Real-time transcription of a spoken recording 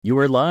You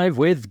are live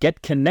with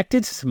Get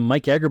Connected.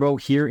 Mike Agerbo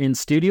here in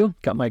studio.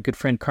 Got my good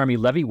friend Carmi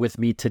Levy with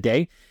me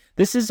today.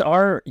 This is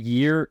our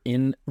year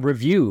in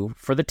review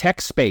for the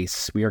tech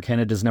space. We are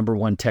Canada's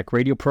 #1 tech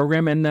radio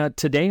program. And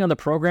today on the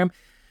program,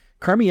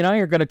 Carmi and I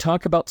are going to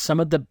talk about some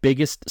of the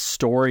biggest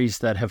stories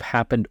that have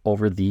happened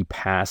over the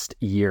past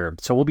year.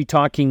 So we'll be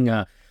talking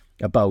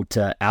about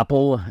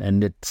Apple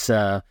and its,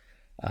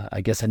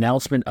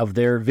 announcement of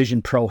their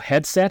Vision Pro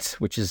headset,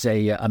 which is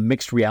a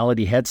mixed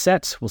reality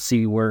headset. We'll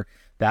see where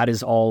that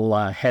is all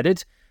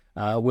headed.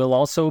 We'll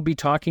also be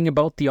talking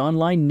about the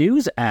Online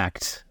News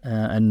Act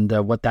and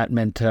what that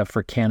meant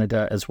for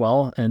Canada as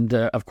well. And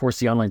of course,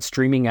 the Online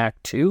Streaming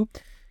Act too.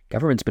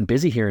 Government's been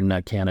busy here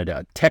in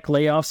Canada. Tech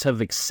layoffs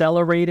have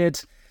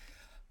accelerated.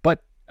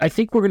 But I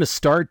think we're going to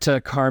start,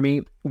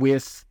 Carmi,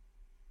 with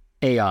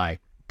AI.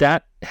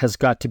 That has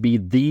got to be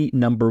the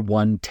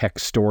 #1 tech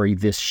story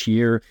this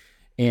year.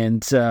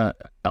 And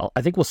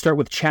I think we'll start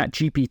with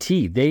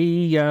ChatGPT.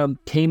 They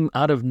came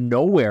out of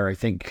nowhere, I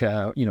think,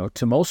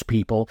 to most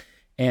people,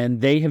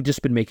 and they have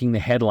just been making the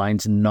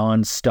headlines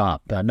nonstop,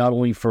 not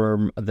only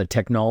for the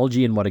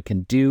technology and what it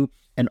can do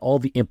and all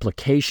the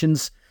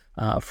implications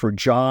for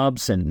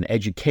jobs and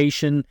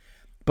education,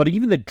 but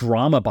even the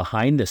drama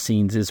behind the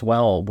scenes as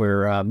well,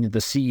 where the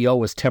CEO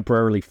was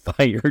temporarily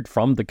fired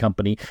from the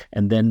company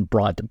and then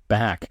brought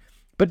back.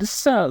 But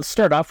let's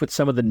start off with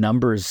some of the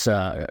numbers,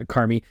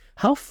 Carmi.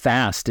 How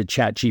fast did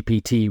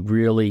ChatGPT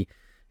really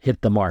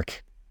hit the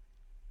mark?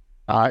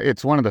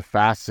 It's one of the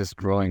fastest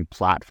growing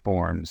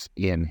platforms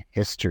in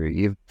history,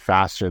 even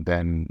faster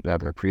than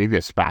the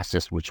previous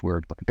fastest, which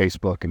were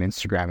Facebook and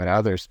Instagram and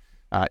others.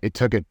 It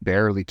took it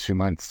barely 2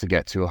 months to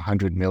get to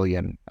 100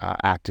 million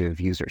active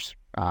users,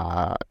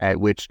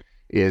 which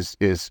is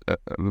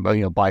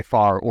by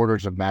far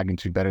orders of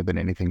magnitude better than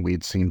anything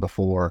we'd seen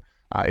before.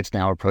 It's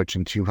now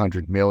approaching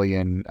 200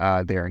 million.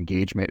 Their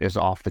engagement is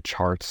off the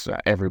charts.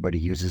 Everybody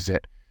uses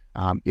it.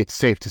 It's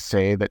safe to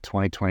say that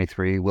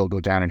 2023 will go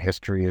down in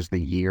history as the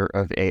year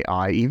of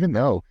AI, even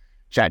though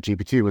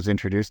ChatGPT was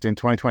introduced in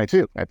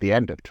 2022, at the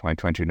end of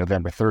 2022,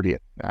 November 30th.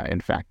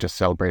 In fact, just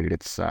celebrated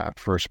its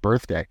first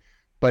birthday.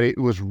 But it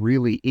was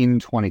really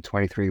in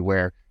 2023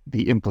 where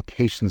the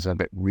implications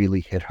of it really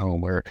hit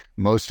home, where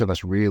most of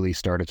us really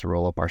started to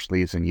roll up our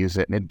sleeves and use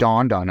it. And it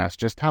dawned on us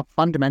just how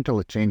fundamental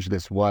a change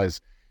this was.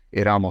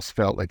 It almost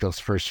felt like those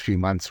first few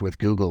months with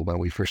Google when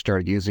we first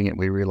started using it.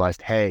 We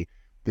realized, hey,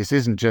 this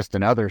isn't just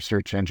another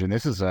search engine.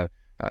 This is a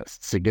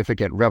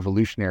significant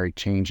revolutionary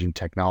change in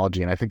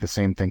technology. And I think the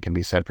same thing can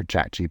be said for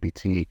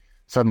ChatGPT.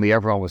 Suddenly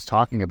everyone was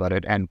talking about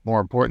it. And more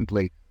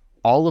importantly,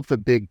 all of the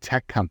big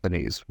tech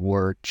companies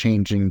were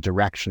changing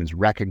directions,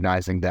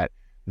 recognizing that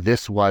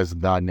this was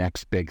the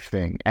next big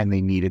thing and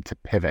they needed to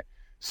pivot.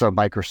 So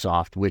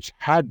Microsoft, which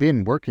had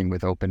been working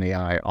with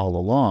OpenAI all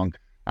along,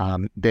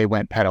 they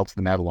went pedal to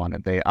the metal on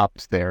it. They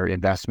upped their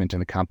investment in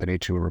the company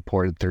to a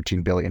reported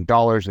 $13 billion.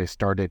 They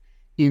started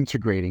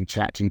integrating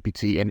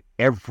ChatGPT in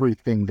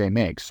everything they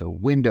make. So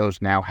Windows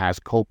now has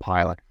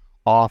Copilot,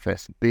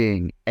 Office,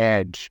 Bing,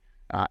 Edge,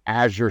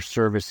 Azure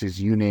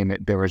services, you name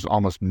it. There is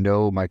almost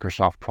no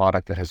Microsoft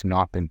product that has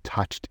not been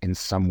touched in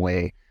some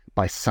way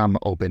by some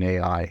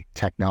OpenAI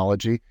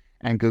technology.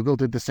 And Google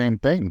did the same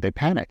thing. They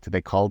panicked.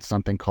 They called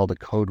something called a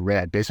code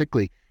red,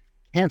 basically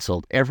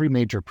canceled every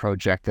major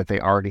project that they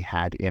already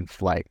had in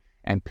flight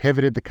and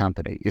pivoted the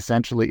company.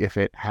 Essentially, if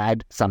it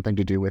had something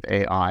to do with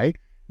AI,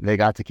 they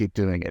got to keep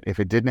doing it. If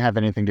it didn't have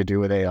anything to do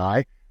with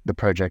AI, the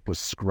project was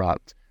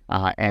scrubbed.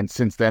 And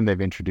since then, they've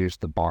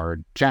introduced the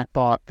Bard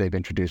chatbot. They've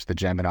introduced the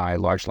Gemini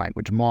large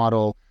language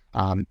model.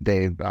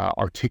 They've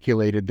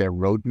articulated their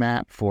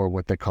roadmap for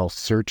what they call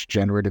Search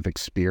Generative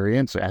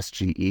Experience, or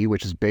SGE,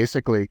 which is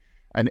basically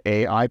an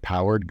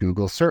AI-powered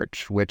Google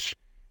search, which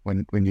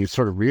when you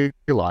sort of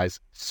realize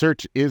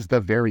search is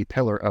the very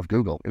pillar of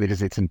Google. It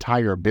is its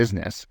entire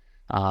business.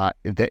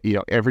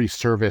 Every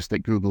service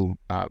that Google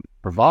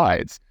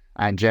provides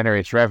and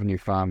generates revenue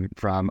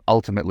from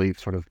ultimately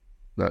sort of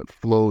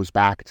flows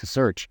back to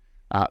search.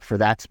 For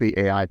that to be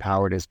AI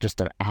powered is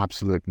just an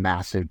absolute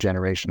massive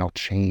generational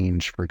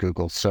change for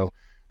Google. So,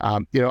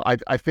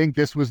 I think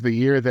this was the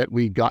year that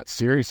we got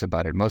serious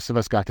about it. Most of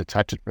us got to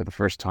touch it for the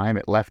first time.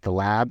 It left the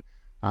lab.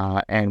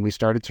 And we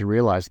started to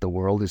realize the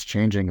world is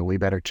changing and we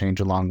better change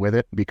along with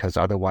it because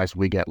otherwise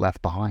we get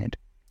left behind.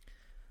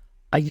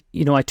 I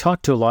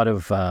talked to a lot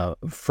of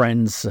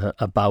friends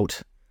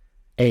about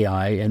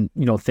AI and,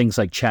 things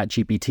like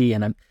ChatGPT,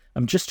 and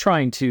I'm just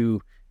trying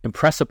to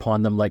impress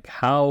upon them like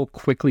how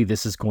quickly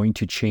this is going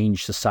to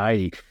change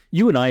society.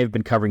 You and I have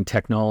been covering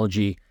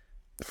technology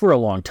for a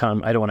long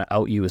time. I don't want to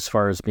out you as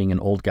far as being an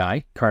old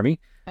guy, Carmi,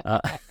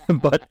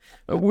 but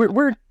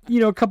we're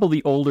a couple of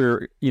the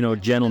older,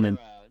 gentlemen.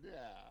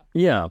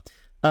 Yeah.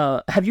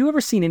 Have you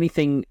ever seen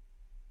anything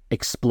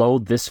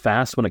explode this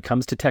fast when it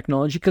comes to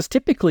technology? Because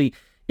typically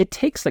it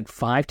takes like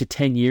 5 to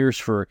 10 years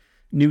for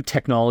new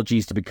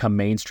technologies to become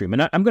mainstream.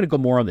 And I'm going to go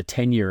more on the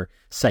 10-year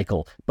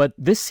cycle, but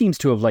this seems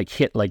to have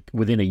hit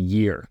within a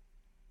year.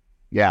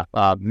 Yeah,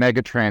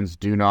 megatrends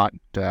do not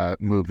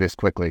move this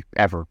quickly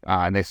ever,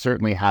 and they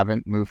certainly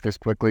haven't moved this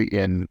quickly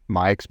in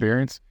my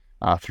experience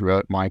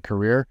throughout my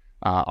career.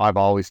 I've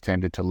always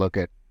tended to look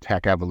at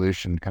tech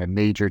evolution, kind of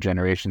major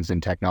generations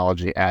in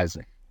technology, as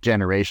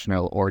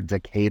generational or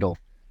decadal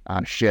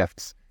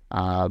shifts.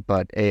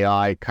 But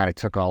AI kind of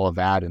took all of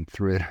that and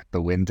threw it out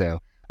the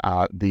window.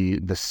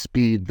 The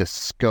speed, the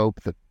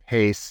scope, the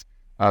pace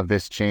of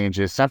this change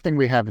is something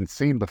we haven't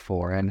seen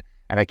before, and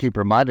I keep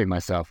reminding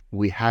myself,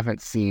 we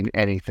haven't seen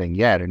anything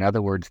yet. In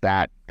other words,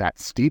 that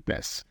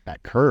steepness,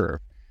 that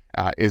curve,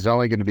 is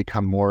only going to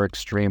become more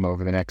extreme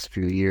over the next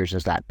few years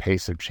as that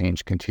pace of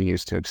change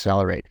continues to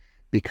accelerate,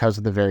 because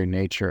of the very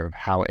nature of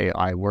how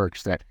AI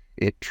works, that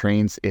it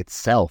trains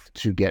itself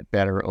to get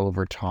better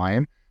over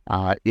time.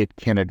 It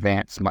can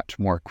advance much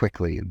more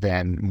quickly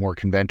than more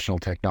conventional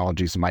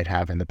technologies might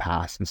have in the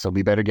past. And so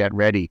we better get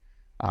ready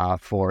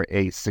for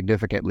a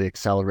significantly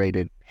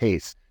accelerated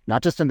pace,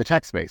 not just in the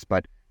tech space,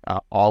 but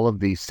all of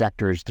the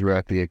sectors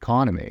throughout the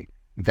economy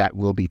that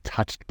will be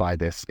touched by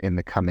this in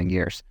the coming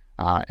years.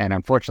 And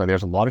unfortunately,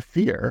 there's a lot of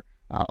fear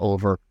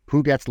over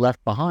who gets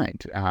left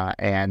behind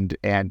and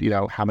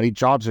how many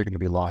jobs are going to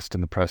be lost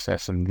in the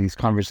process. And these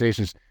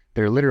conversations,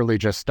 they're literally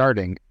just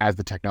starting as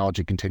the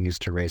technology continues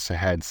to race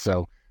ahead.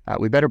 So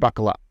we better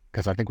buckle up,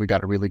 because I think we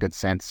got a really good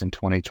sense in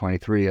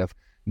 2023 of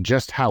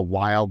just how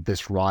wild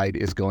this ride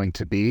is going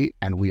to be,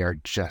 and we are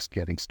just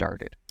getting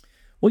started.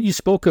 Well, you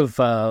spoke of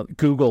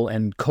Google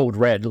and Code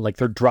Red, like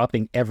they're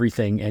dropping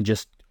everything and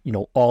just,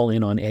 all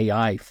in on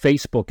AI.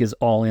 Facebook is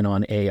all in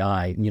on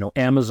AI,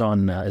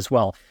 Amazon as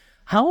well.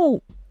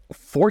 How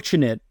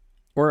fortunate,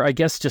 or I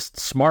guess just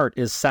smart,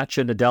 is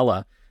Satya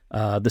Nadella,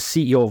 the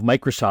CEO of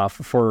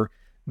Microsoft, for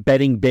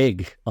betting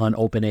big on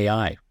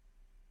OpenAI?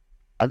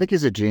 I think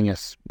he's a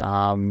genius,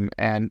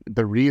 and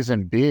the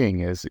reason being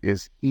is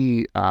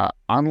he,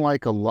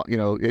 unlike a lot,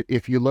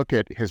 if you look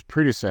at his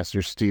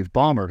predecessor, Steve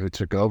Ballmer, who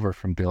took over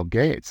from Bill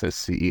Gates as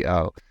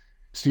CEO,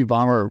 Steve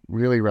Ballmer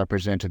really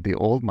represented the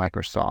old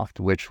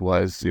Microsoft, which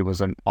was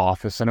an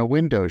office and a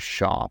Windows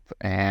shop,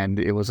 and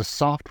it was a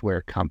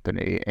software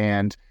company,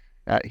 and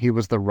he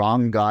was the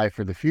wrong guy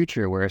for the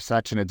future, whereas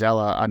Satya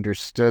Nadella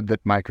understood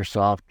that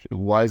Microsoft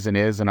was and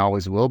is and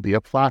always will be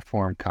a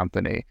platform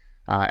company.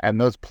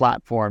 And those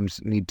platforms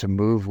need to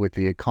move with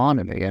the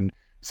economy. And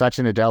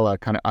Satya Nadella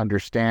kind of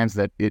understands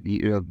that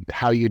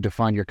how you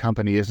define your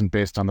company isn't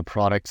based on the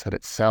products that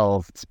it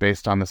sells. It's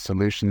based on the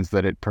solutions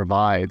that it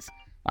provides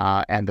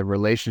and the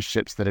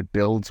relationships that it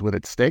builds with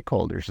its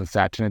stakeholders. And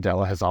Satya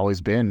Nadella has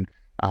always been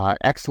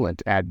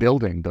excellent at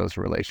building those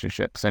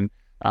relationships. And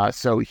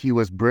so he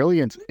was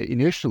brilliant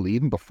initially,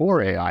 even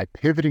before AI,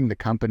 pivoting the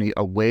company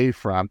away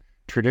from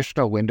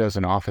traditional Windows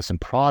and Office and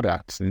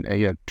products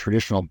and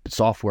traditional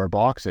software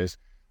boxes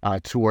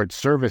towards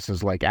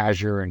services like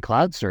Azure and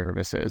cloud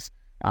services.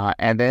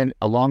 And then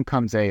along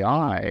comes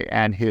AI,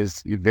 and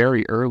his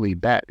very early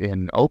bet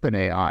in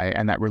OpenAI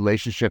and that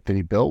relationship that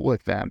he built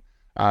with them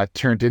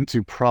turned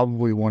into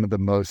probably one of the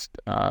most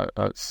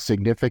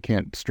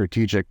significant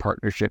strategic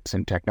partnerships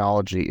in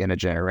technology in a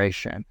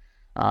generation.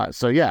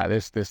 So yeah,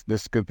 this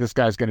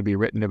guy's going to be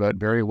written about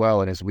very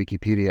well in his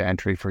Wikipedia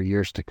entry for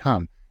years to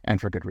come, and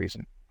for good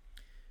reason.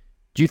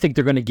 Do you think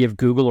they're going to give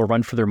Google a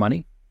run for their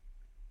money?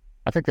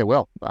 I think they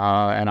will.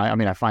 And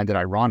I find it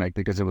ironic,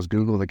 because it was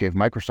Google that gave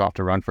Microsoft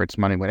a run for its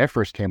money when it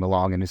first came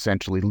along and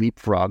essentially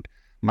leapfrogged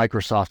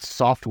Microsoft's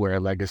software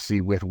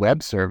legacy with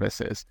web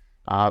services.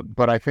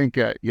 But I think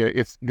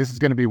this is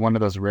going to be one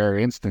of those rare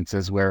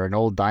instances where an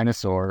old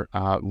dinosaur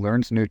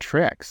learns new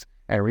tricks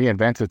and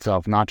reinvents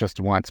itself not just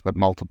once, but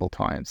multiple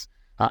times.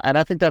 And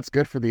I think that's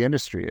good for the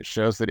industry. It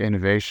shows that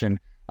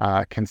innovation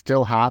can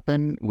still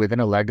happen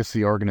within a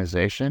legacy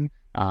organization.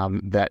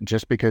 That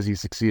just because you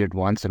succeeded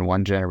once in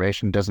one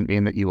generation doesn't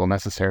mean that you will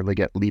necessarily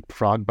get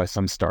leapfrogged by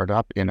some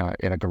startup in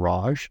a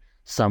garage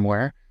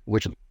somewhere,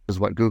 which is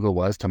what Google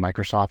was to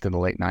Microsoft in the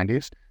late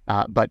 90s.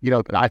 But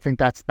I think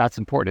that's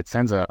important. It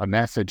sends a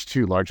message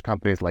to large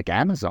companies like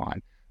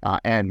Amazon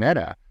and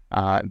Meta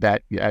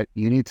that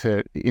you need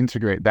to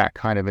integrate that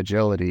kind of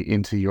agility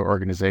into your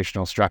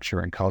organizational structure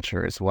and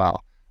culture as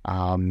well.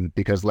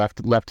 Because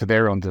left to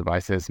their own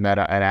devices,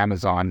 Meta and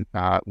Amazon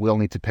will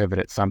need to pivot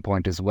at some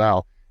point as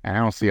well. And I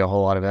don't see a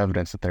whole lot of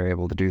evidence that they're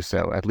able to do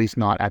so, at least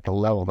not at the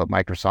level that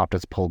Microsoft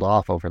has pulled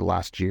off over the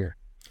last year.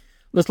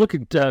 Let's look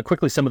at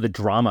quickly some of the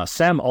drama.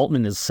 Sam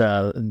Altman is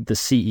the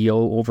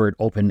CEO over at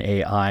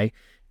OpenAI.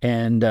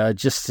 And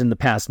just in the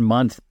past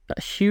month, a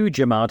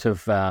huge amount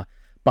of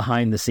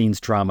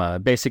behind-the-scenes drama.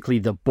 Basically,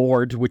 the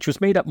board, which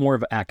was made up more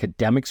of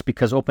academics,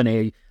 because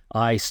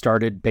OpenAI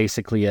started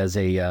basically as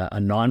a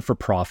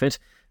non-for-profit.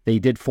 They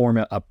did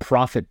form a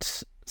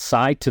profit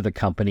side to the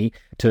company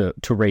to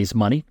raise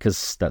money,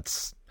 because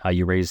that's how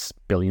you raise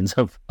billions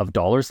of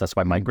dollars. That's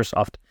why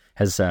Microsoft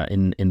has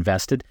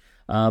invested.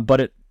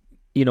 But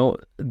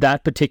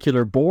that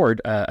particular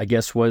board, I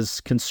guess,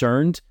 was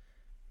concerned,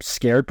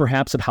 scared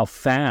perhaps, of how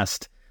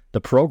fast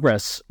the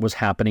progress was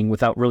happening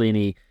without really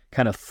any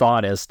kind of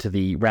thought as to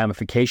the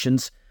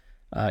ramifications.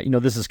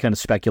 This is kind of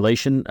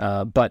speculation,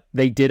 but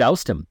they did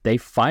oust him. They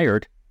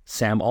fired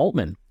Sam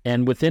Altman.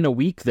 And within a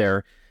week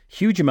there,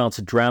 huge amounts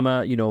of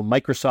drama.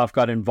 Microsoft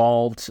got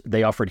involved.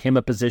 They offered him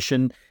a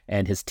position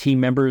and his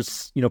team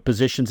members,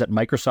 positions at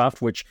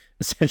Microsoft, which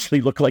essentially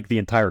looked like the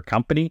entire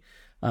company.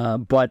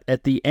 But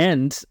at the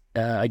end,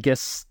 I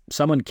guess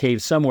someone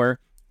caved somewhere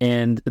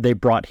and they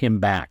brought him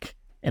back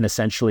and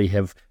essentially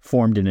have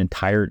formed an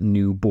entire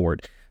new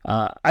board.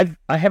 I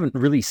haven't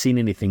really seen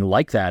anything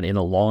like that in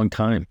a long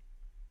time.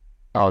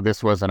 Oh,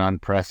 this was an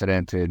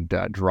unprecedented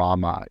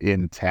drama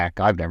in tech.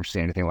 I've never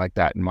seen anything like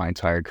that in my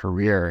entire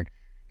career.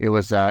 It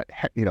was, at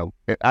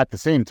the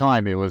same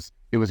time, it was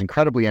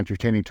incredibly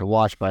entertaining to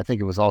watch, but I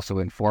think it was also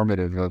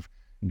informative of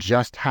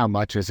just how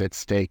much is at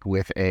stake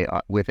with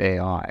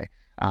AI,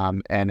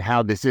 and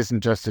how this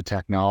isn't just a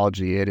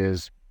technology; it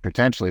is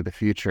potentially the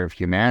future of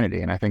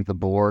humanity. And I think the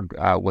board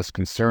was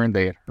concerned.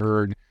 They had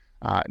heard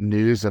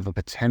news of a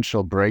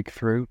potential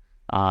breakthrough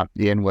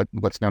in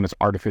what's known as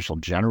artificial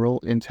general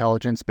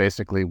intelligence,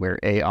 basically where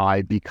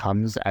AI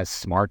becomes as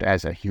smart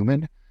as a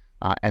human.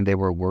 And they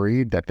were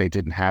worried that they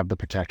didn't have the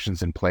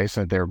protections in place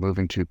and they were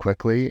moving too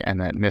quickly, and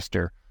that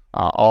Mr.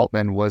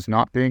 Altman was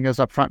not being as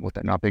upfront with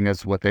it, not being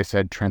as, what they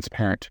said,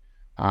 transparent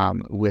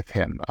with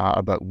him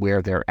about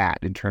where they're at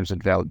in terms of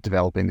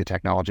developing the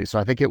technology. So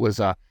I think it was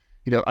a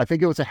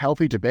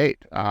healthy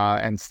debate,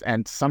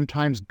 and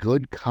sometimes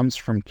good comes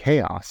from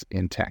chaos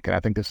in tech. And I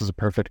think this is a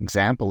perfect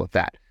example of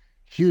that.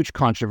 Huge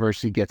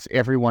controversy gets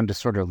everyone to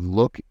sort of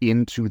look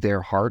into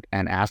their heart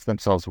and ask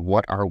themselves,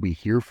 what are we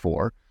here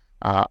for?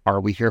 Are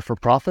we here for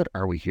profit?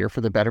 Are we here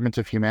for the betterment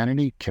of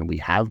humanity? Can we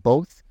have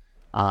both?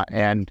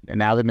 And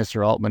now that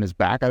Mr. Altman is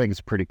back, I think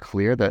it's pretty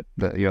clear that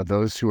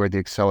those who are the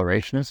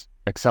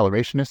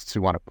accelerationists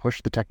who want to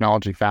push the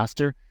technology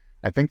faster,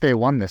 I think they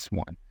won this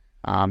one.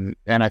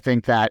 And I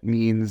think that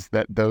means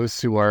that those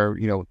who are,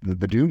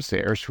 the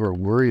doomsayers who are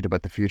worried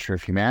about the future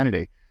of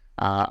humanity,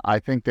 I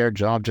think their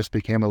job just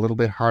became a little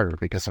bit harder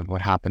because of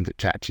what happened at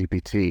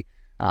ChatGPT.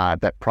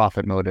 That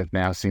profit motive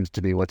now seems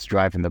to be what's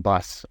driving the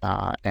bus.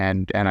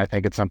 And I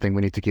think it's something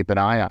we need to keep an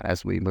eye on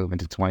as we move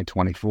into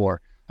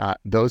 2024.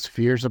 Those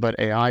fears about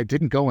AI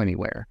didn't go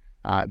anywhere.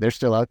 They're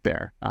still out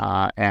there.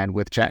 And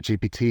with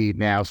ChatGPT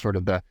now sort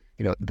of the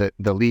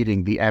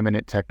leading, the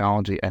eminent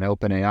technology, and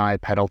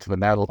OpenAI pedal to the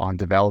metal on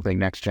developing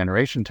next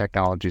generation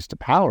technologies to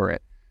power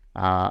it,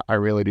 I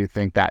really do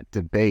think that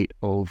debate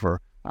over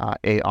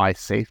AI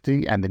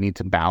safety and the need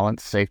to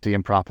balance safety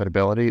and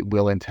profitability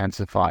will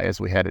intensify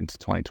as we head into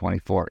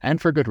 2024,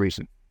 and for good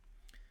reason.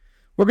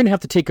 We're going to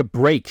have to take a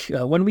break.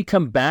 When we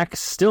come back,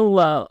 still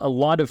a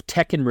lot of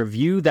tech in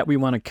review that we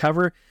want to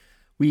cover.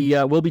 We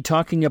will be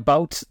talking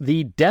about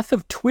the death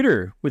of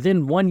Twitter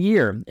within 1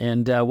 year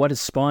and what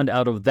has spawned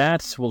out of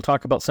that. We'll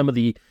talk about some of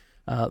the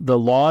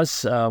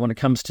laws when it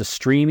comes to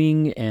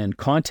streaming and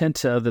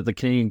content that the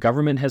Canadian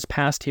government has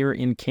passed here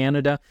in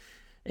Canada.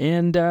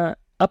 And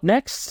up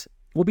next,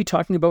 we'll be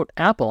talking about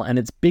Apple and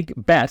its big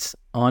bet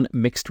on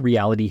mixed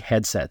reality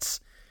headsets.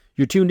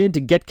 You're tuned in to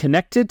Get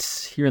Connected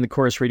here in the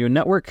Corus Radio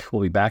Network.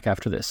 We'll be back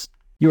after this.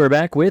 You are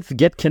back with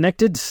Get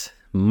Connected.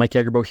 Mike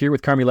Agerbo here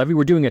with Carmi Levy.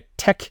 We're doing a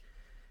tech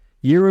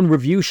year in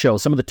review show,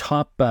 some of the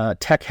top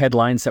tech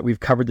headlines that we've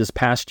covered this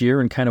past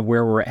year and kind of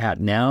where we're at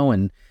now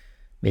and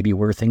maybe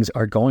where things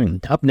are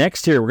going. Up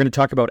next here, we're going to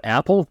talk about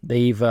Apple.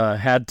 They've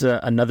had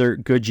another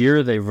good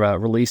year. They've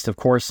released, of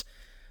course,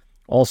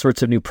 all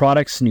sorts of new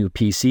products, new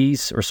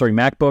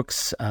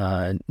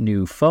MacBooks,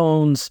 new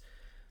phones.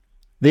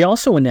 They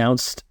also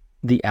announced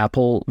the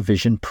Apple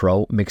Vision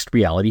Pro mixed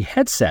reality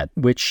headset,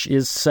 which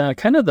is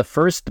kind of the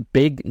first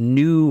big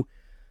new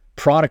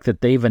product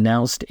that they've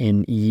announced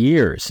in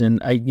years. And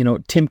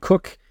Tim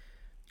Cook,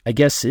 I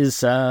guess,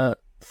 is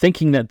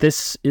thinking that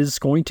this is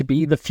going to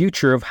be the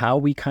future of how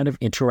we kind of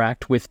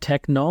interact with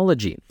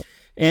technology.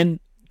 And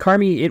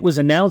Carmi, it was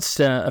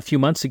announced a few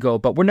months ago,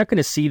 but we're not going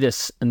to see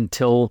this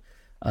until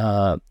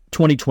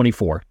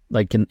 2024,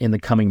 like in the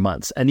coming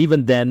months. And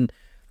even then,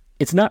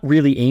 it's not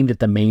really aimed at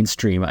the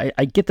mainstream.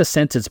 I get the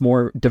sense it's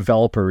more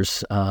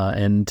developers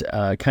and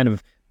kind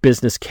of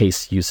business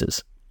case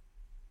uses.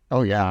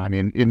 Oh, yeah. I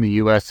mean, in the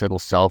U.S., it'll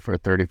sell for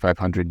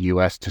 $3,500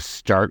 US to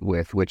start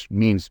with, which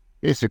means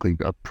basically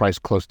a price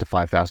close to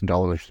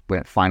 $5,000 when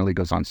it finally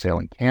goes on sale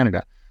in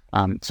Canada.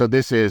 So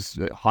this is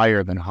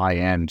higher than high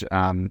end.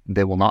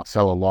 They will not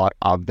sell a lot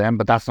of them,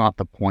 but that's not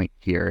the point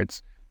here.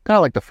 It's kind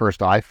of like the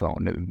first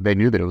iPhone. They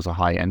knew that it was a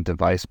high-end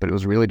device, but it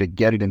was really to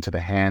get it into the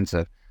hands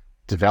of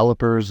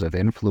developers, of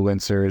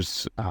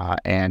influencers,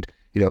 and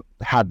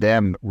have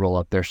them roll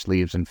up their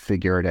sleeves and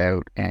figure it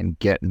out and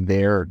get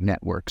their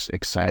networks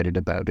excited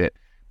about it,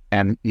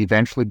 and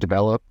eventually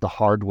develop the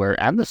hardware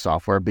and the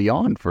software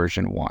beyond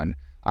version 1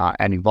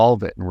 and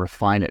evolve it and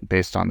refine it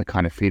based on the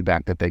kind of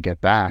feedback that they get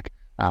back,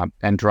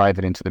 and drive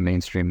it into the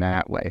mainstream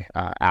that way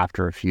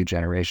after a few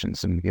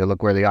generations. And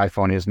look where the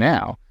iPhone is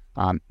now.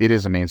 It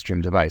is a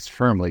mainstream device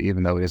firmly,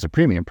 even though it is a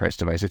premium price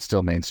device. It's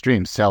still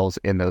mainstream, sells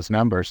in those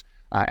numbers.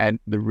 And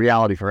the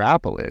reality for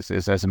Apple is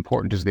as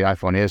important as the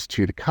iPhone is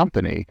to the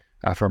company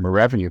from a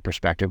revenue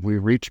perspective,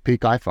 we've reached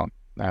peak iPhone.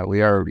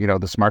 We are,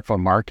 the smartphone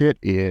market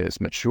is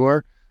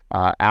mature.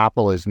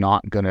 Apple is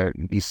not going to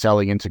be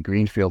selling into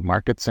greenfield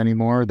markets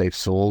anymore. They've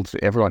sold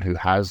everyone who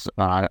has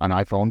an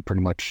iPhone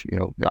pretty much,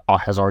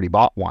 has already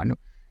bought one,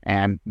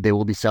 and they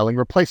will be selling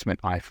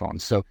replacement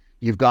iPhones. So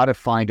you've got to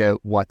find out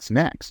what's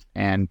next.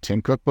 And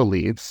Tim Cook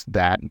believes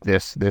that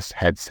this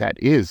headset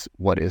is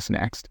what is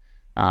next.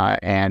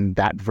 And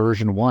that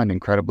version 1,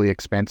 incredibly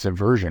expensive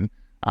version,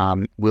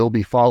 will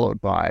be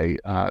followed by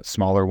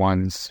smaller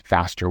ones,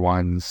 faster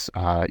ones,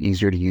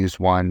 easier to use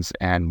ones,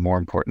 and more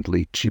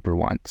importantly, cheaper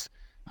ones.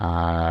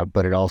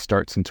 But it all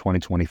starts in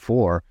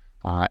 2024.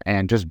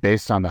 And just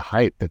based on the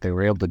hype that they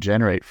were able to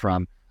generate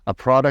from a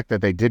product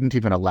that they didn't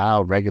even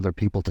allow regular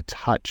people to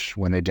touch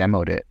when they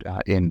demoed it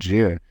in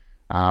June.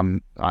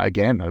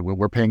 Again,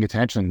 we're paying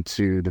attention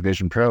to the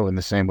Vision Pro in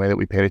the same way that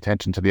we paid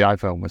attention to the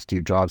iPhone when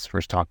Steve Jobs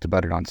first talked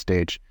about it on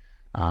stage.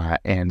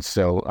 And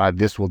so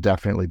this will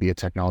definitely be a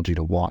technology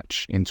to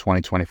watch in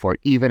 2024.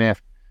 Even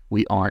if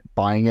we aren't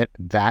buying it,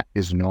 that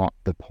is not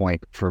the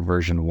point for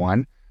version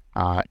 1.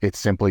 It's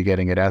simply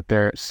getting it out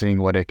there, seeing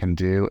what it can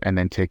do, and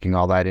then taking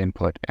all that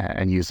input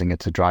and using it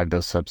to drive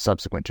those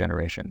subsequent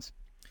generations.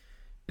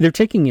 They're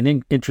taking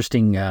an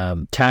interesting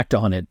tact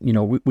on it.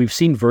 We've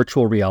seen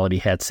virtual reality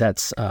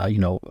headsets,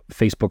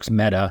 Facebook's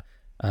Meta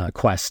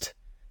Quest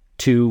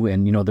 2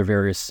 and, their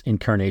various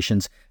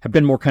incarnations have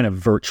been more kind of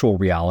virtual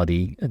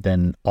reality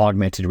than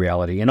augmented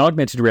reality. And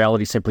augmented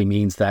reality simply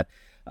means that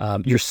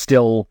you're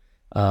still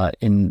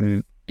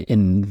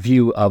in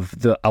view of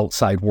the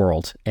outside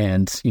world,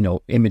 and,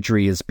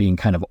 imagery is being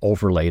kind of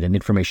overlaid and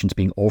information is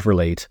being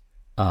overlaid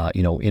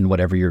in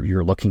whatever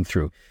you're looking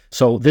through.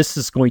 So this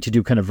is going to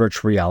do kind of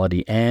virtual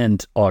reality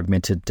and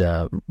augmented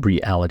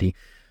reality.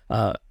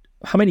 How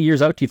many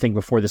years out do you think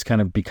before this kind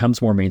of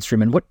becomes more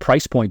mainstream, and what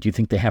price point do you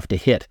think they have to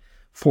hit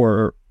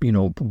for,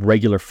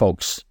 regular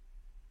folks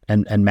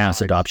and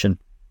mass adoption?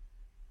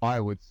 I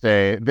would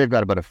say they've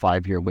got about a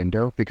 5-year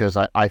window, because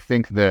I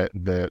think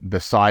the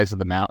size of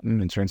the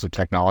mountain in terms of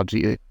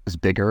technology is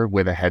bigger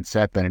with a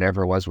headset than it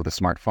ever was with a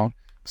smartphone.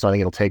 So I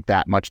think it'll take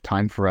that much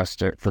time for us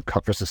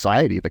for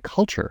society, the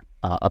culture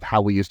of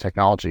how we use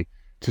technology,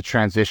 to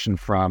transition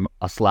from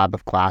a slab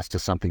of glass to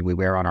something we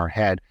wear on our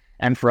head,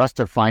 and for us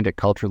to find it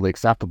culturally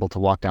acceptable to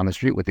walk down the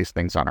street with these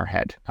things on our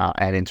head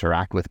and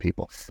interact with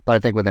people. But I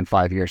think within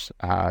 5 years,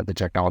 the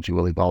technology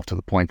will evolve to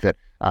the point that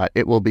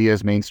it will be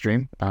as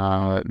mainstream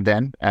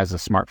then as a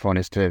smartphone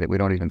is today, that we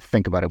don't even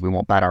think about it. We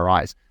won't bat our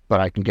eyes. But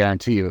I can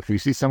guarantee you, if you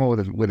see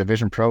someone with a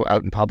Vision Pro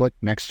out in public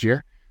next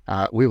year,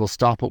 we will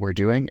stop what we're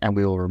doing and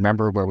we will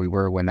remember where we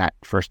were when that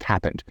first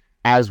happened,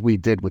 as we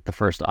did with the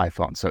first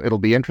iPhone. So it'll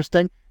be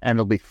interesting, and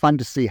it'll be fun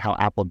to see how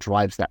Apple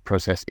drives that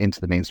process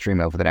into the mainstream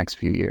over the next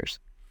few years.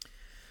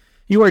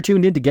 You are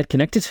tuned in to Get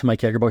Connected.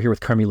 Mike Agerbo here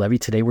with Carmi Levy.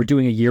 Today we're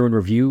doing a year in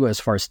review as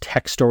far as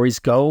tech stories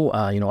go.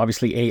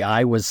 Obviously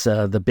AI was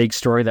the big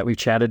story that we've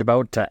chatted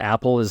about.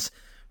 Apple is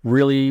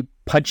really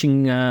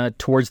punching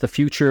towards the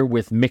future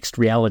with mixed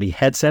reality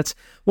headsets.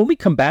 When we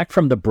come back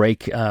from the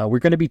break, we're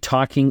going to be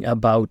talking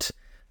about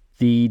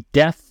the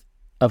death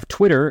of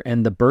Twitter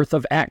and the birth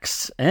of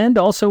X, and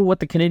also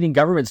what the Canadian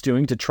government's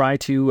doing to try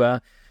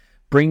to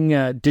bring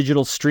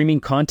digital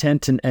streaming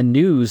content and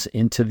news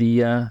into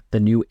the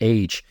new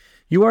age.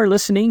 You are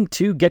listening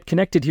to Get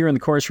Connected here on the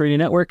Chorus Radio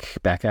Network.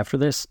 Back after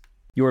this.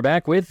 You are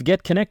back with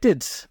Get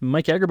Connected.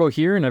 Mike Agerbo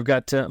here, and I've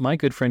got my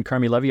good friend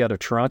Carmi Levy out of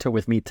Toronto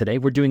with me today.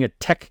 We're doing a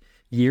tech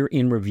year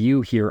in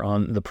review here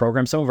on the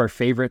program. Some of our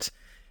favorite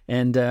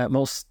and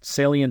most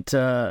salient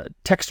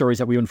tech stories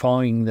that we've been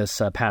following this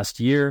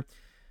past year.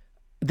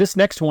 This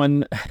next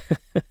one,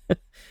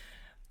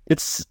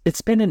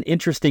 it's been an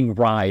interesting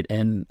ride,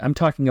 and I'm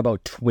talking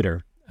about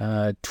Twitter.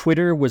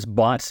 Twitter was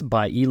bought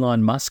by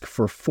Elon Musk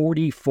for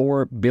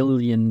 $44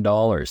 billion.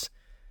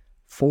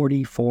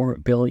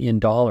 $44 billion.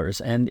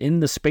 And in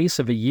the space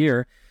of a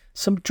year,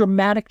 some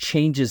dramatic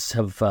changes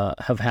have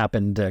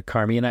happened,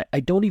 Carmi, and I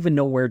don't even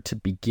know where to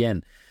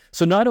begin.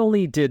 So not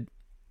only did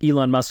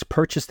Elon Musk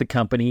purchase the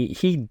company,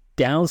 he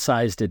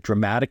downsized it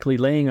dramatically,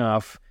 laying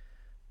off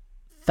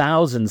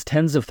thousands,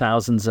 tens of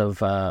thousands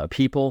of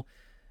people.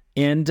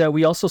 And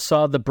we also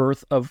saw the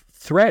birth of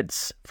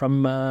Threads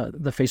from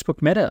the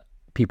Facebook Meta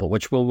people,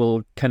 which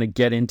we'll kind of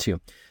get into.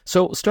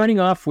 So starting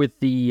off with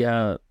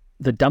the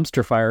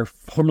dumpster fire,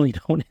 formerly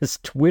known as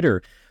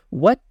Twitter,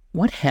 what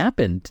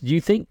happened? Do you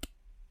think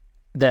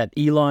that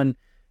Elon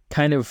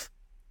kind of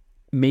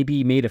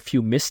maybe made a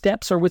few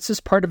missteps, or was this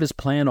part of his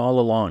plan all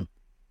along?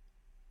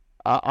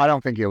 I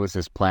don't think it was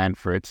his plan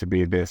for it to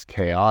be this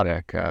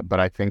chaotic, but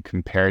I think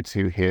compared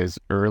to his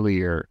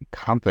earlier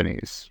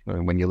companies,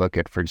 when you look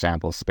at, for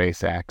example,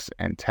 SpaceX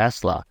and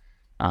Tesla,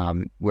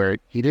 where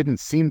he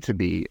didn't seem to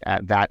be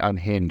that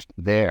unhinged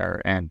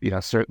there. And,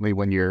 certainly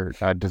when you're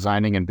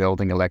designing and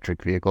building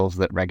electric vehicles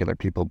that regular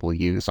people will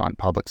use on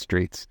public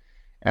streets,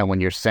 and when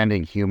you're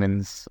sending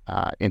humans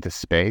into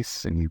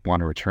space and you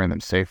want to return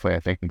them safely, I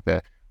think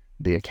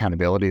the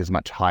accountability is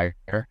much higher.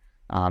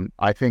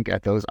 I think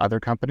at those other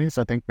companies,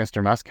 I think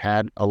Mr. Musk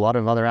had a lot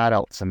of other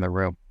adults in the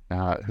room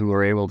who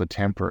were able to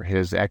temper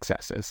his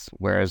excesses.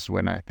 Whereas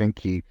when I think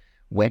he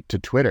went to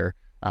Twitter,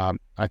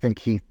 I think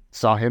he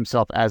saw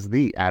himself as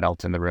the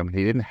adult in the room.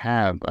 He didn't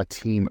have a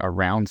team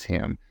around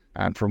him.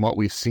 From what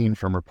we've seen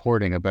from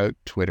reporting about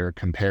Twitter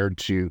compared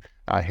to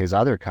his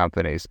other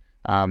companies,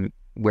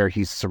 where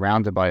he's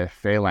surrounded by a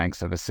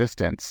phalanx of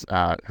assistants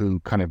who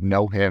kind of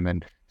know him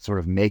and sort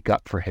of make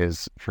up for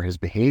his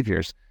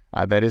behaviors.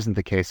 That isn't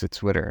the case at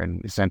Twitter.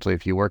 And essentially,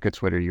 if you work at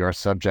Twitter, you are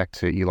subject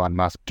to Elon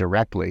Musk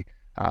directly,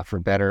 for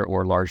better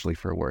or largely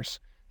for worse.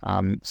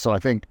 So I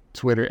think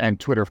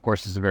Twitter, of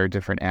course, is a very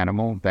different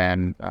animal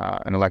than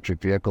an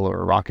electric vehicle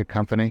or a rocket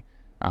company.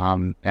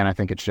 And I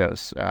think it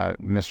shows.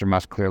 Mr.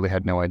 Musk clearly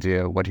had no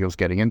idea what he was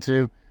getting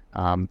into.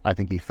 I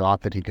think he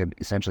thought that he could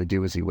essentially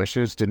do as he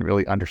wishes, didn't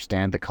really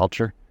understand the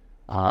culture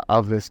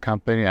of this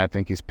company. I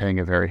think he's paying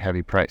a very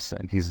heavy price,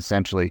 and he's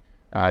essentially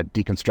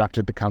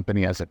deconstructed the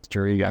company as its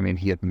jury. I mean,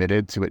 he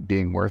admitted to it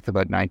being worth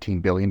about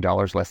 $19 billion,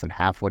 less than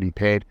half what he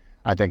paid.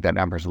 I think that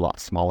number is a lot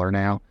smaller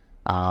now.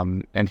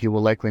 And he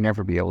will likely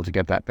never be able to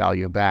get that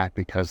value back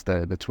because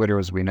the Twitter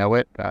as we know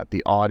it,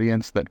 the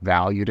audience that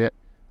valued it,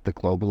 the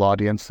global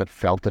audience that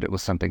felt that it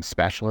was something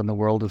special in the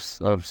world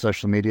of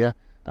social media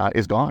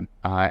is gone.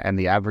 And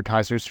the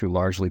advertisers who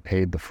largely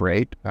paid the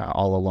freight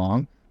all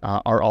along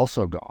are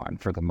also gone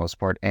for the most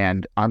part.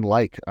 And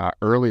unlike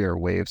earlier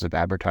waves of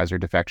advertiser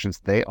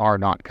defections, they are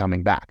not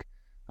coming back.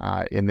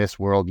 In this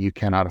world, you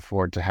cannot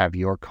afford to have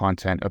your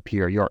content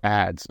appear, your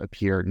ads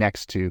appear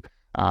next to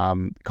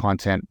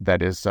content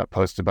that is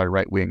posted by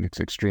right-wing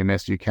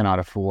extremists. You cannot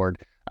afford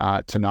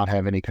to not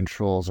have any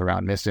controls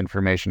around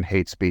misinformation,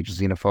 hate speech,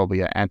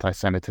 xenophobia,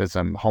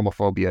 anti-Semitism,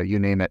 homophobia, you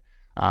name it.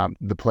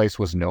 The place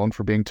was known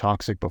for being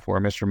toxic before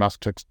Mr.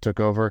 Musk took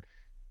over.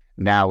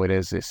 Now it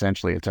is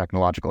essentially a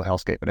technological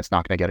hellscape, and it's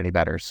not going to get any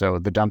better. So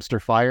the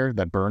dumpster fire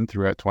that burned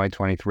throughout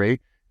 2023,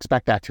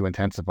 expect that to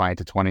intensify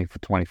into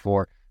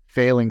 2024,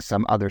 failing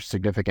some other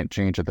significant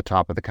change at the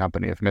top of the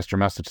company. If Mr.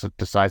 Musk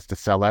decides to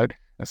sell out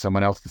and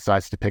someone else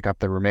decides to pick up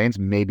the remains,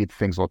 maybe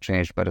things will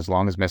change. But as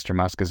long as Mr.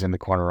 Musk is in the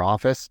corner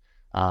office,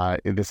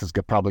 this is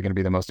probably going to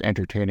be the most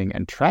entertaining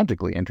and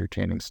tragically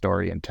entertaining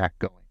story in tech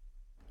going.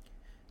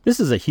 This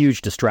is a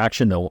huge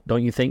distraction, though,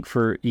 don't you think,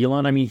 for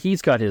Elon? I mean,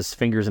 he's got his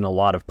fingers in a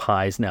lot of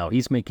pies now.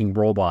 He's making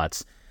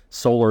robots,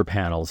 solar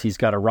panels. He's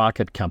got a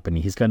rocket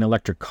company. He's got an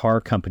electric car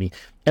company.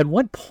 At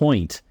what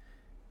point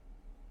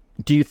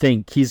do you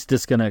think he's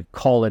just going to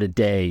call it a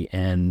day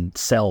and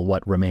sell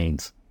what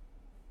remains?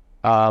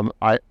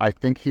 I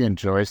think he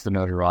enjoys the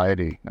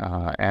notoriety,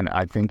 and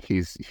I think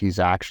he's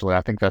actually,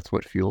 I think that's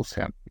what fuels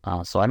him.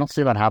 So I don't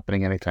see that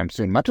happening anytime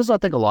soon, much as I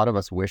think a lot of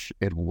us wish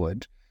it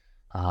would.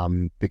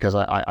 Because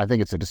I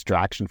think it's a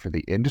distraction for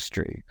the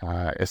industry,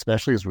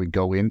 especially as we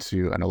go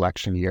into an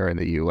election year in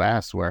the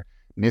U.S. where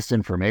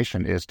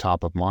misinformation is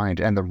top of mind,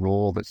 and the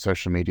role that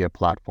social media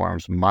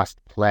platforms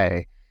must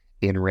play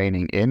in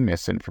reining in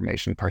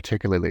misinformation,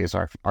 particularly as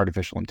our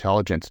artificial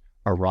intelligence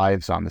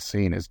arrives on the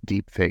scene, as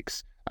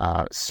deepfakes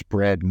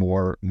spread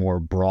more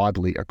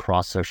broadly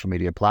across social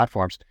media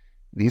platforms.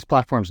 These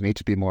platforms need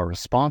to be more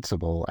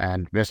responsible,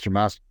 and Mr.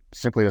 Musk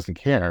simply doesn't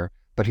care.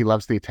 But he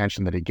loves the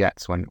attention that he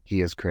gets when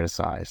he is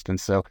criticized. And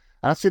so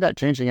I don't see that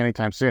changing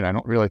anytime soon. I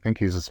don't really think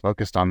he's as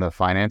focused on the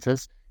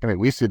finances. I mean,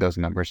 we see those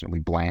numbers and we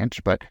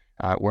blanch, but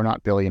we're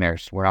not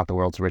billionaires. We're not the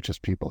world's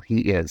richest people.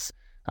 He is.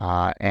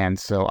 And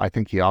so I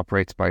think he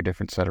operates by a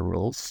different set of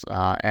rules.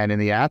 And in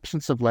the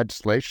absence of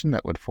legislation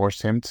that would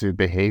force him to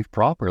behave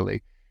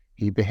properly,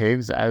 he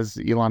behaves as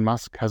Elon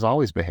Musk has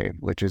always behaved,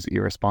 which is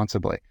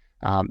irresponsibly.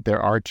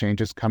 There are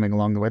changes coming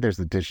along the way. There's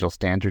the Digital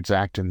Standards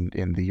Act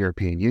in the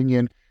European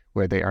Union,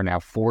 where they are now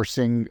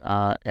forcing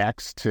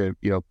X to,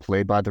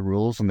 play by the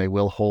rules, and they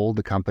will hold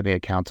the company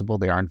accountable.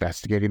 They are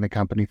investigating the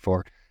company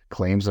for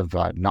claims of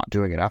not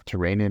doing enough to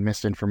rein in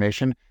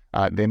misinformation.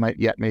 They might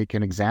yet make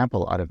an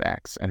example out of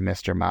X and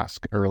Mr.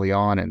 Musk early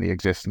on in the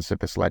existence of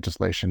this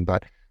legislation,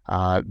 but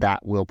that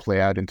will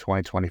play out in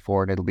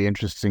 2024, and it'll be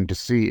interesting to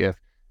see if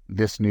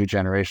this new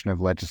generation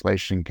of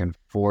legislation can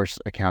force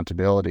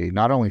accountability,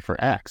 not only for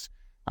X,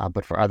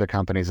 but for other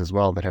companies as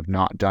well that have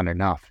not done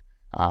enough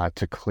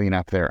to clean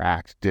up their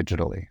act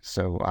digitally.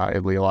 So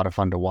it'll be a lot of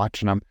fun to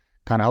watch, and I'm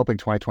kind of hoping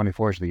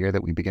 2024 is the year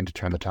that we begin to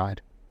turn the tide.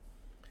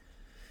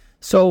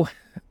 So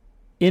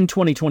in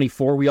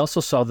 2024, we also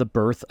saw the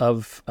birth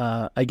of,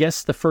 I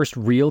guess, the first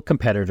real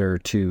competitor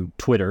to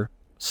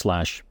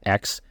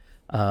Twitter/X,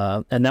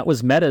 and that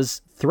was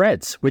Meta's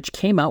Threads, which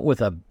came out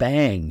with a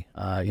bang,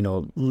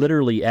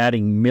 literally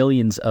adding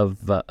millions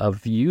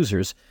of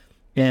users.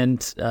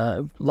 And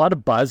a lot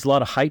of buzz, a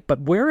lot of hype,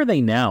 but where are they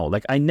now?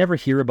 Like, I never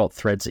hear about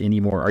Threads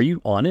anymore. Are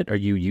you on it? Are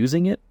you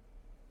using it?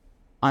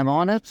 I'm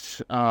on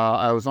it.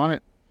 I was on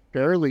it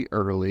fairly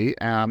early,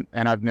 and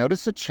I've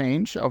noticed a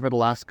change over the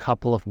last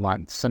couple of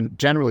months. And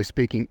generally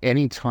speaking,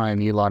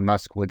 anytime Elon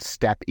Musk would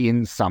step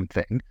in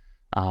something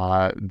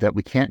that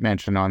we can't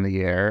mention on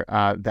the air,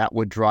 that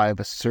would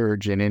drive a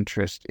surge in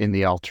interest in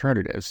the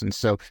alternatives. And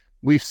so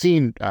we've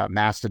seen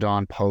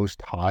Mastodon,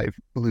 Post, Hive,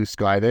 Blue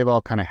Sky. They've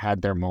all kind of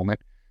had their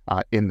moment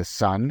in the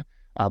sun.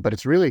 But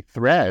it's really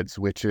Threads,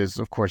 which is,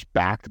 of course,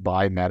 backed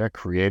by Meta,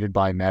 created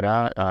by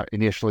Meta,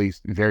 initially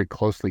very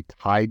closely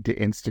tied to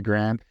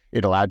Instagram.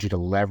 It allowed you to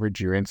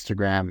leverage your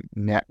Instagram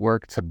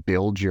network to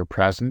build your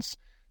presence.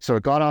 So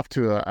it got off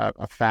to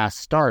a fast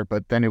start,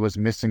 but then it was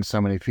missing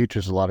so many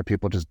features, a lot of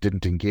people just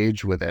didn't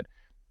engage with it.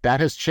 That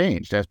has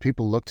changed as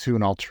people look to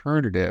an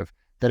alternative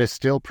that is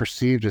still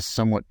perceived as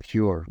somewhat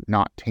pure,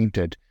 not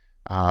tainted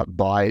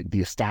by the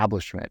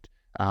establishment.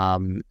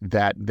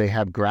 That they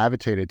have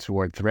gravitated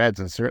toward Threads.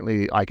 And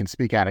certainly I can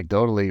speak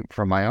anecdotally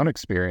from my own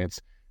experience.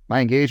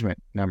 My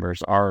engagement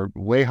numbers are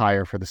way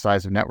higher for the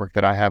size of network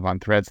that I have on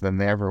Threads than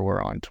they ever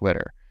were on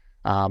Twitter.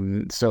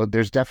 So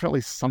there's definitely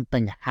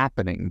something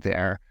happening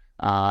there.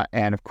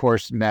 And of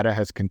course, Meta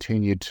has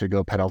continued to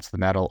go pedal to the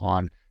metal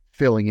on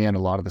filling in a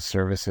lot of the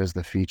services,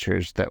 the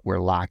features that were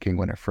lacking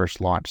when it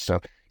first launched. So,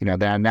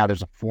 now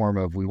there's a form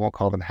of, we won't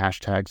call them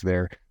hashtags,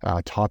 they're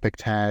topic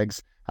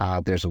tags.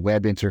 There's a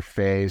web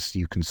interface.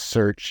 You can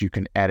search, you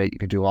can edit, you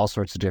can do all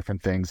sorts of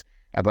different things.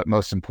 But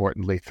most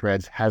importantly,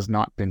 Threads has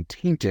not been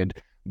tainted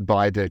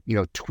by the,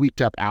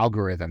 tweaked up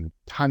algorithm,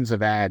 tons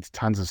of ads,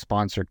 tons of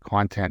sponsored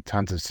content,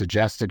 tons of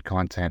suggested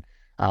content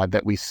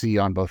that we see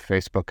on both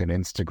Facebook and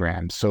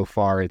Instagram. So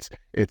far,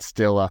 it's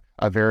still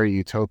a very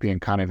utopian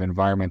kind of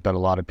environment that a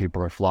lot of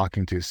people are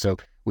flocking to. So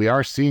we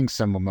are seeing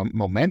some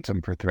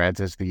momentum for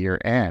Threads as the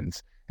year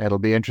ends. It'll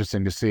be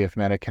interesting to see if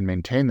Meta can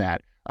maintain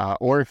that.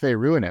 Or if they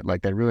ruin it,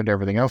 like they ruined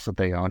everything else that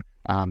they own,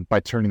 by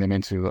turning them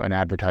into an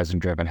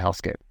advertising-driven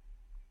hellscape.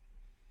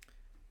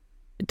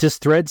 Does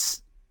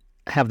Threads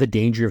have the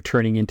danger of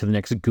turning into the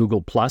next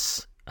Google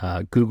Plus,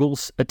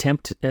 Google's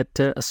attempt at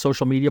a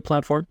social media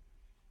platform?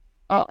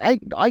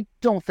 I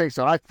don't think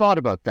so. I thought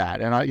about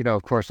that. And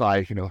of course,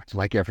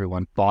 like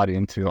everyone, bought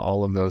into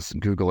all of those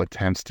Google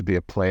attempts to be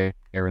a player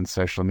in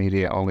social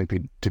media, only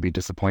to be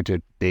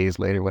disappointed days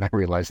later when I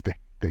realized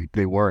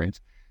they weren't.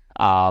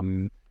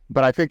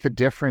 But I think the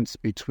difference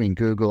between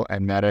Google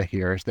and Meta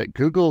here is that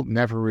Google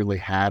never really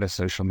had a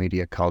social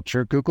media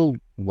culture. Google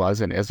was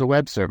and is a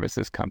web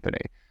services company.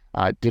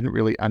 Didn't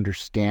really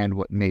understand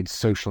what made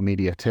social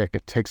media tick.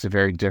 It takes a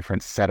very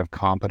different set of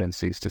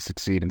competencies to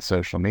succeed in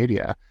social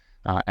media.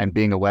 And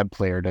being a web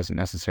player doesn't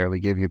necessarily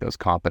give you those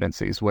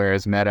competencies.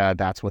 Whereas Meta,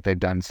 that's what they've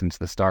done since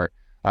the start.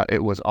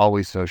 It was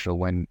always social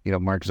when,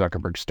 Mark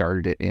Zuckerberg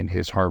started it in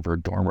his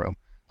Harvard dorm room.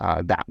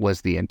 That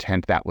was the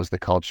intent. That was the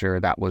culture.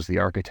 That was the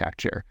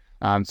architecture.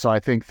 So I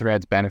think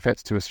Threads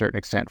benefits to a certain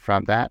extent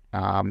from that.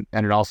 And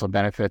it also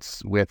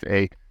benefits with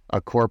a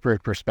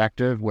corporate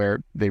perspective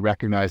where they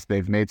recognize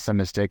they've made some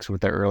mistakes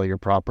with their earlier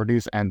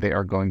properties and they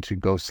are going to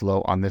go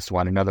slow on this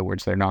one. In other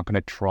words, they're not going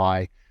to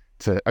try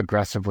to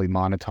aggressively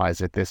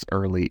monetize it this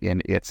early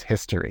in its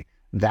history.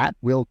 That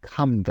will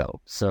come though.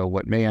 So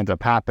what may end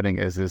up happening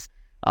is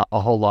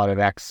a whole lot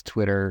of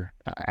Twitter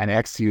and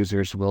X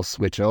users will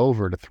switch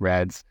over to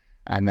Threads.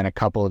 And then a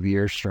couple of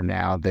years from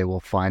now, they will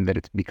find that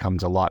it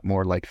becomes a lot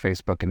more like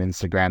Facebook and